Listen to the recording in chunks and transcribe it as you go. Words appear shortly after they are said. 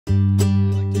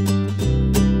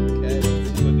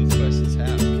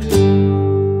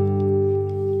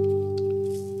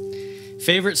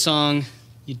Favorite song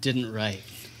you didn't write?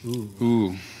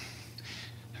 Ooh.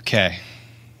 Okay.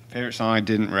 Favorite song I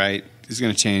didn't write. This is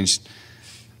going to change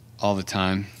all the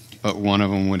time, but one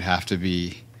of them would have to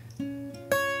be...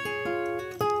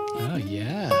 Oh,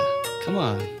 yeah. Come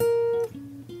on.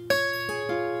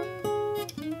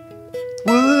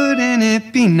 Wouldn't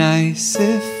it be nice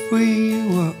if we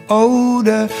were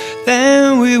older?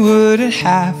 Then we wouldn't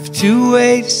have to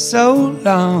wait so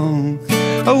long.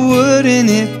 Or wouldn't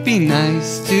it be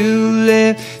nice to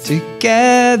live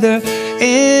together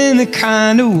in the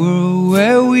kind of world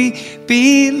where we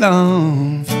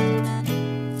belong?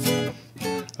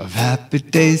 Of happy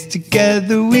days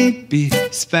together we'd be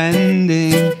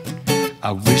spending.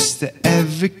 I wish that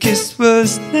every kiss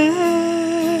was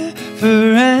never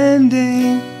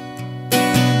ending.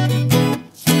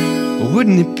 Or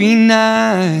wouldn't it be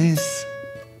nice?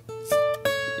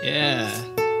 Yeah.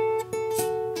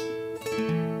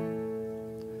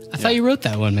 I thought you wrote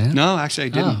that one, man. No, actually I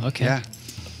didn't. Oh, okay. Yeah.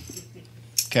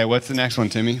 Okay, what's the next one,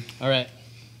 Timmy? All right.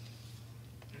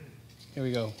 Here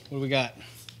we go. What do we got?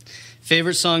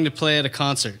 Favorite song to play at a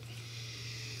concert?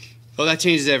 Well, that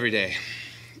changes every day.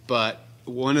 But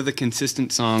one of the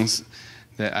consistent songs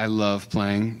that I love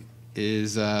playing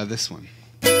is this one.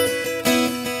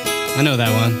 I know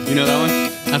that one. You know that one?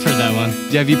 I've heard that one.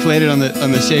 Yeah, have you played it on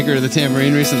the shaker or the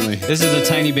tambourine recently? This is a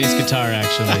tiny bass guitar,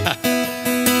 actually.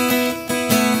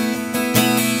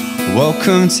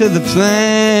 Welcome to the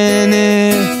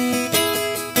planet.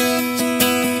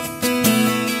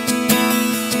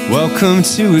 Welcome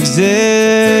to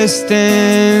existence.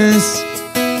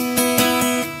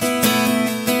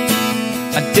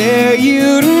 I dare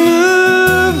you to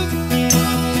move.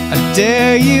 I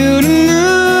dare you to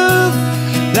move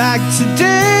like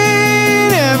today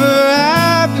never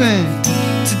happened.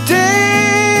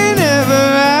 Today never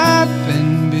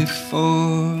happened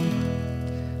before.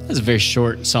 That's a very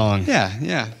short song.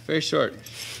 Yeah, very short.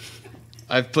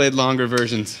 I've played longer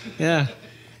versions. Yeah.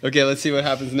 Okay, let's see what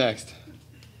happens next.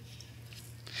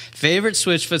 Favorite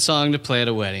Switchfoot song to play at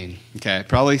a wedding? Okay,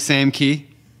 probably same key.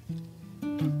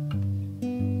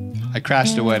 I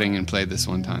crashed a wedding and played this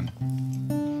one time.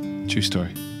 True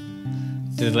story.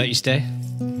 Did it let you stay?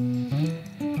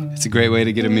 It's a great way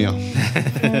to get a meal.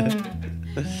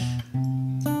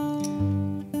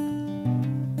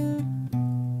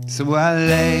 So I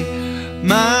lay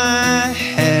my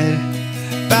head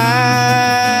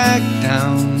back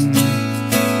down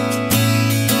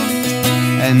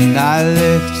and I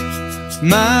lift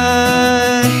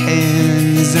my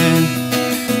hands and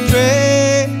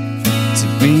pray to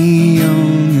be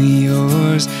only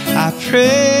yours. I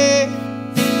pray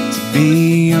to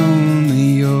be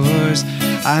only yours.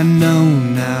 I know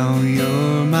now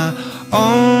you're my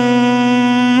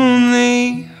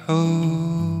only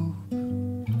hope.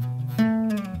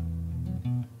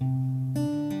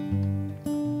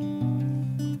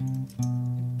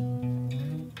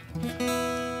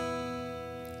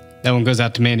 That one goes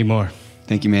out to Mandy Moore.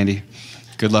 Thank you, Mandy.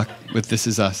 Good luck with This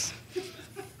Is Us.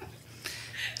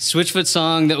 Switchfoot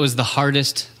song that was the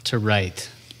hardest to write.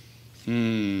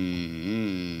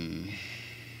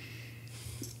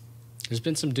 There's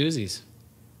been some doozies.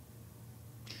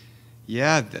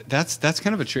 Yeah, that's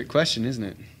kind of a trick question, isn't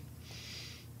it?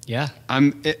 Yeah.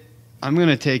 I'm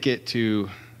gonna take it to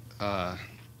a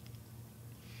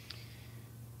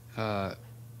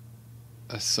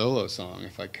solo song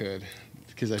if I could,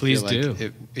 because I Please feel like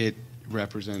do. it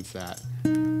represents that.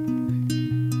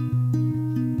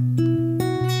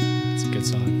 It's a good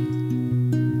song.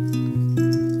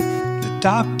 The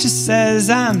doctor says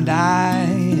I'm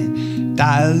dying,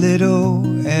 die a little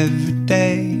every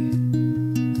day.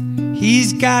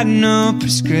 He's got no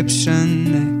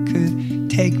prescription that could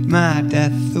take my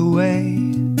death away.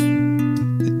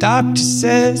 The doctor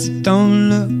says it don't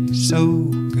look so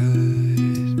good.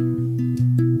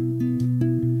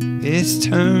 It's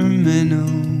terminal.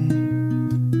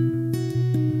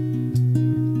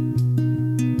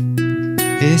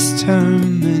 It's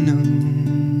terminal.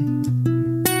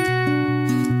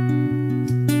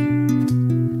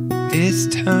 It's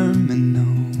terminal.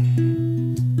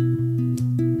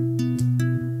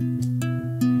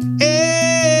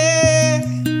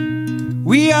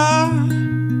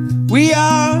 We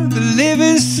are the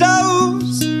living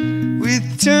souls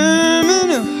with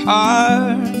terminal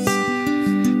hearts,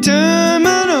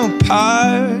 terminal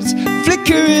parts,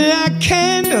 flickering like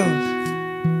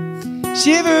candles,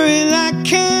 shivering like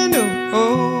candles.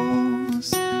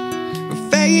 We're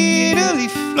fatally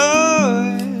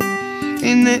flawed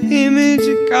in the image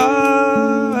of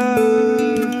God.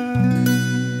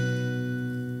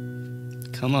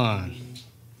 Come on.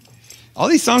 All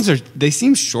these songs they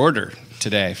seem shorter.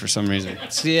 today for some reason.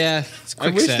 Yeah, it's a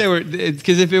quick I wish set. they were,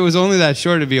 because if it was only that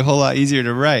short, it'd be a whole lot easier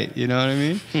to write. You know what I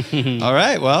mean? All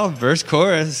right, well, verse,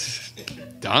 chorus,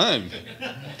 done.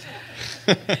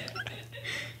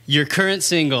 Your current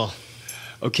single.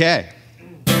 Okay.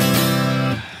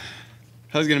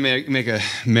 I was going to make a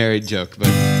married joke, but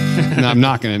no, I'm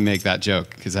not going to make that joke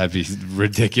because that'd be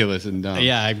ridiculous and dumb.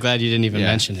 Yeah, I'm glad you didn't even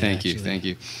mention it. Thank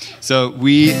you. So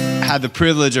we had the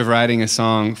privilege of writing a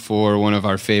song for one of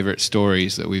our favorite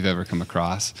stories that we've ever come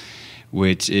across,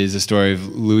 which is a story of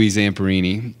Louis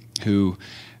Zamperini, who,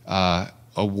 a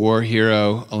war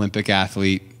hero, Olympic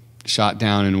athlete, shot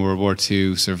down in World War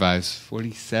II, survives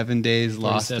 47 days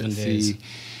lost at sea,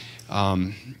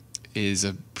 is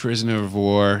a prisoner of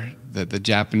war that the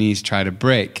Japanese try to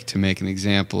break to make an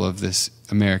example of this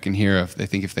American hero. They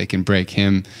think if they can break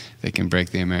him, they can break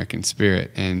the American spirit.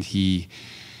 And he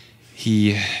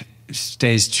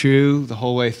stays true the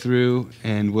whole way through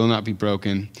and will not be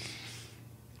broken,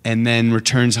 and then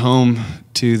returns home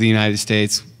to the United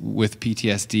States with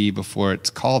PTSD before it's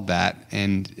called that,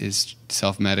 and is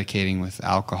self-medicating with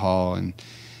alcohol, and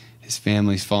his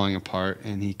family's falling apart,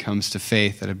 and he comes to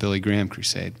faith at a Billy Graham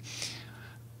crusade.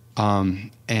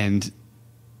 And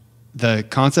the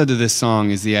concept of this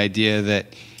song is the idea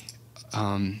that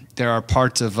there are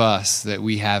parts of us that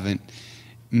we haven't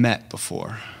met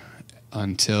before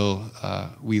until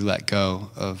we let go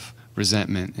of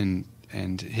resentment,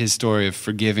 and his story of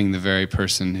forgiving the very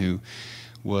person who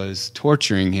was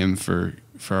torturing him for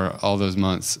all those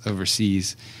months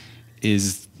overseas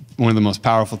is one of the most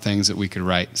powerful things that we could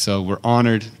write. So we're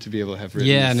honored to be able to have written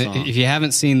this song. And if you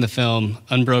haven't seen the film,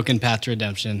 Unbroken, Path to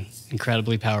Redemption,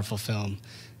 incredibly powerful film.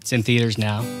 It's in theaters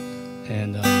now,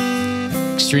 and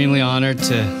extremely honored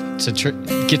to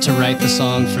get to write the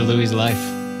song for Louis' life.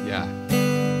 Yeah.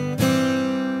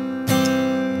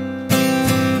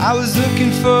 I was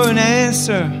looking for an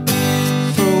answer,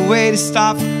 for a way to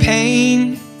stop the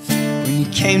pain, when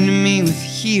you came to me with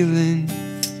healing.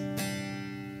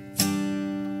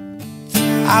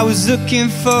 I was looking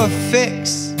for a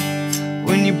fix,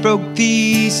 when you broke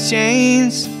these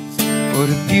chains. What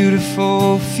a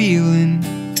beautiful feeling.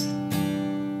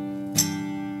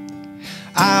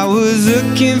 I was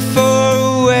looking for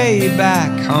a way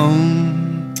back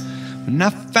home, when I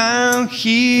found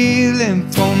healing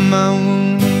for my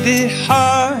wounded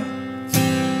heart.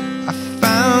 I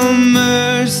found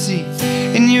mercy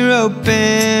in your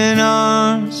open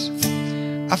arms.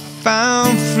 I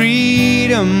found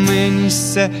freedom when you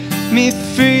set me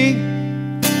free.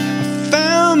 I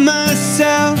found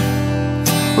myself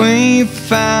when you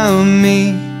found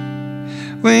me,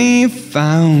 when you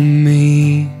found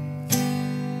me,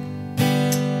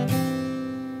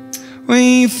 when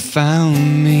you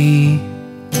found me.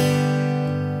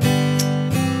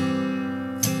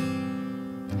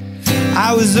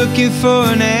 I was looking for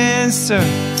an answer,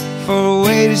 for a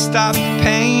way to stop the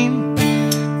pain,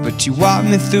 but you walked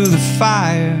me through the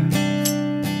fire.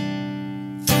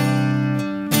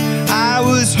 I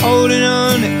was holding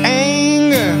on to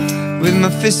anger with my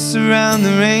fists around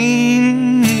the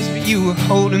reins, but you were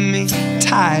holding me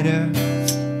tighter.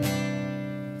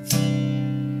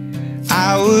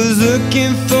 I was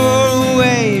looking for a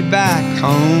way back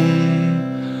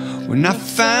home, when I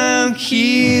found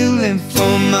healing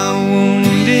for my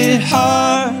wounded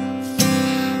heart.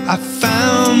 I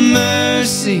found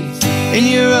mercy in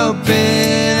your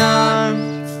open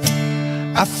arms.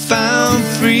 I found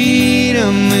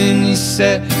freedom when you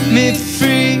set me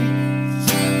free.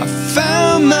 I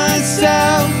found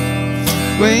myself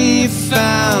when you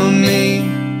found me,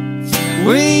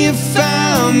 when you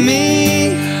found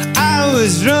me. I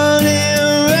was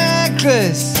running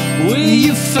reckless when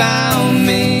you found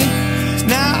me.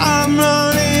 Now I'm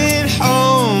running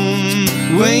home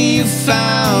when you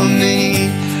found me.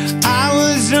 I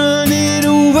was running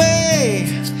away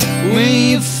when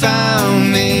you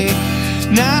found me.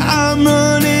 Now I'm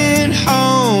running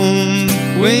home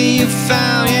when you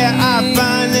found. Yeah, I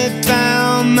finally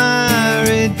found my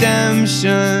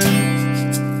redemption.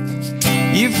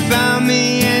 You found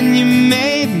me and you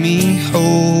made me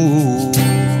whole.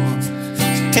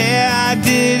 Yeah, I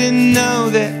didn't know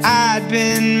that I'd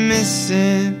been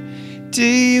missing till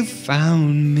you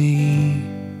found me.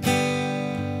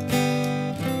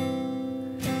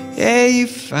 Yeah, you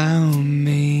found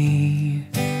me.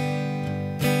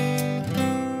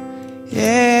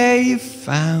 Yeah, you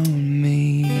found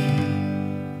me.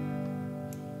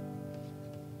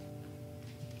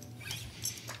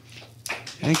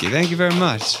 Thank you very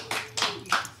much.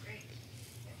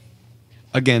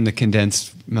 Again, the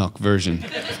condensed milk version,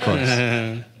 of course.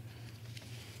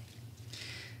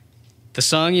 The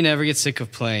song you never get sick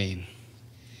of playing.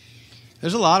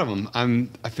 There's a lot of them.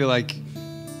 I feel like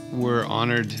we're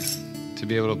honored to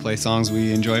be able to play songs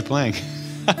we enjoy playing.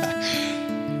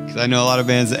 Because I know a lot of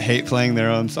bands that hate playing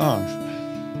their own songs.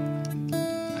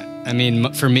 I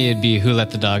mean, for me, it'd be Who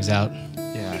Let the Dogs Out.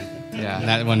 Yeah.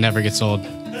 That one never gets old.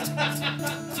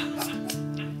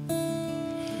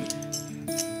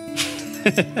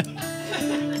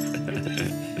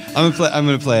 I'm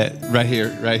gonna play it right here,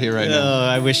 right now. Oh,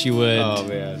 I wish you would. Oh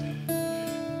man,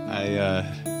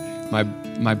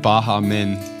 my Baja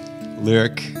Men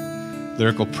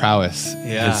lyrical prowess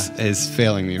is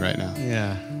failing me right now.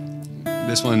 Yeah.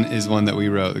 This one is one that we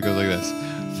wrote that goes like this: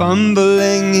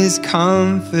 fumbling his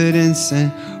confidence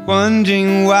and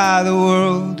wondering why the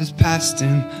world has passed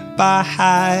him by.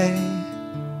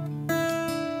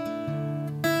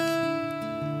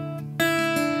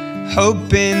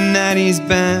 Hoping that he's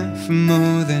bent for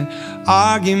more than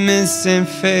arguments and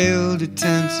failed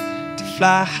attempts to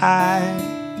fly high.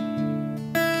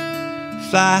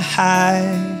 Fly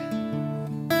high.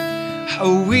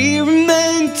 Oh, we were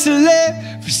meant to live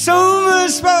for so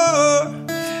much more.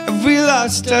 Have we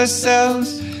lost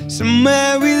ourselves?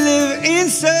 Somewhere we live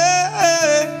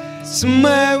inside.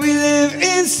 Somewhere we live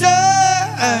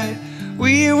inside.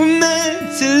 We were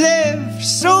meant to live for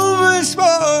so much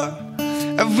more.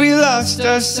 Have we lost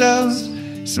ourselves?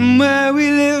 Somewhere we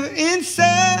live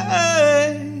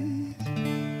inside.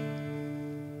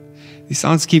 These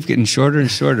songs keep getting shorter and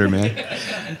shorter, man.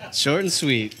 Short and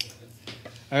sweet.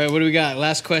 All right, what do we got?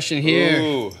 Last question here.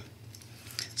 Ooh.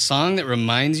 Song that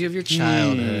reminds you of your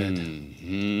childhood.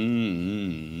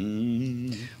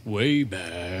 Way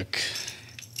back.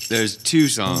 There's two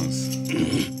songs.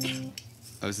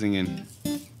 I was thinking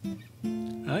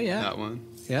Oh, yeah. that one.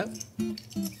 Yep.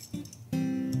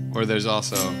 Or there's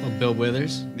also, Well, Bill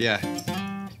Withers. yeah.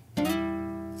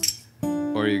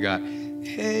 Or you got,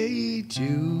 hey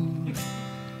Jude,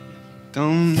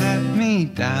 don't let me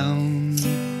down.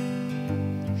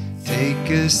 Take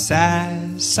a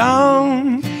sad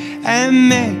song and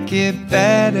make it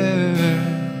better.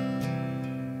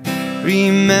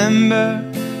 Remember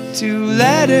to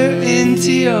let her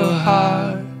into your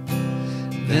heart.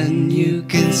 Then you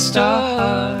can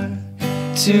start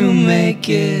to make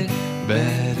it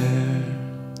better.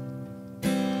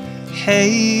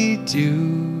 Hey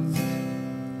Jude,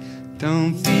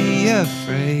 don't be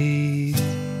afraid.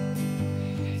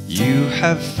 You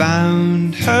have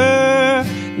found her,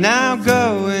 now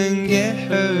go and get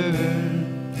her.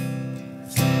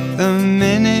 The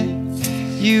minute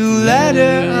you let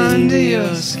her under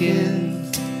your skin,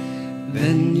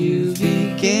 then you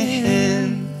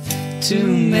begin to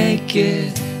make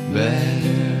it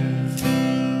better.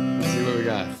 Let's see what we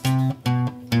got.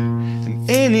 And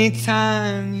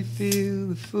anytime you feel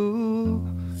the fool,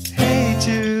 hey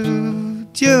Jude,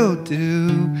 you'll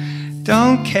do.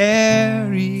 Don't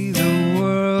carry the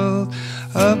world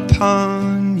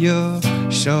upon your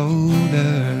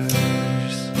shoulders.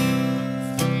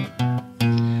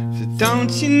 So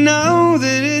don't you know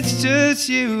that it's just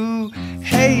you?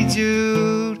 Hey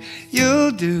Jude,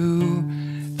 you'll do.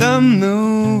 The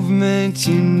movement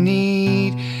you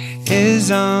need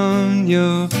is on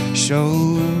your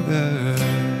shoulders.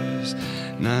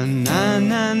 Na na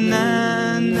na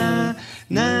na na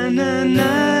na na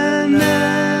na na.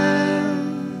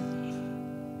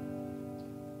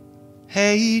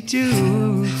 Hey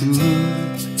Jude,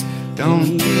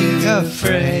 don't be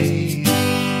afraid.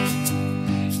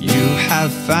 You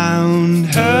have found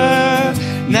her,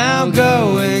 now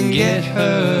go and get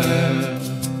her.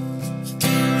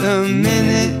 The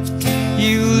minute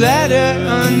you let her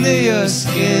under your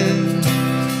skin,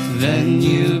 then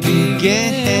you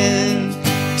begin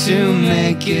to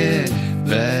make it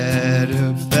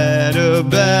better, better,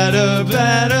 better,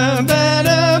 better,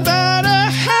 better, better.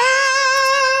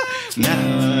 Na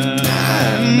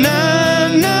na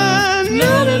na na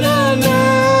na na na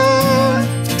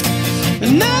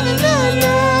na na na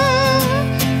na.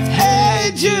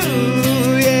 Hey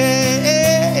Jude,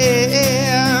 yeah.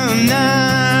 Na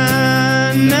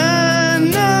na na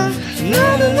na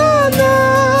na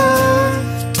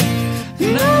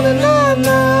na na na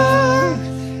na.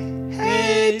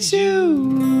 Hey Jude.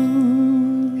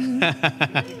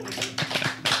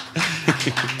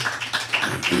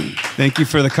 Thank you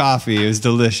for the coffee. It was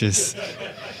delicious.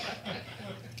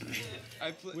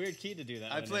 Weird key to do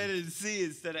that. I played it in C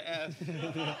instead of F.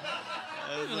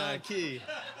 That was not key.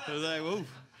 I was like, whoa.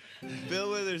 Bill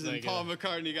Withers and Paul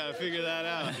McCartney got to figure that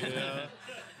out, you know?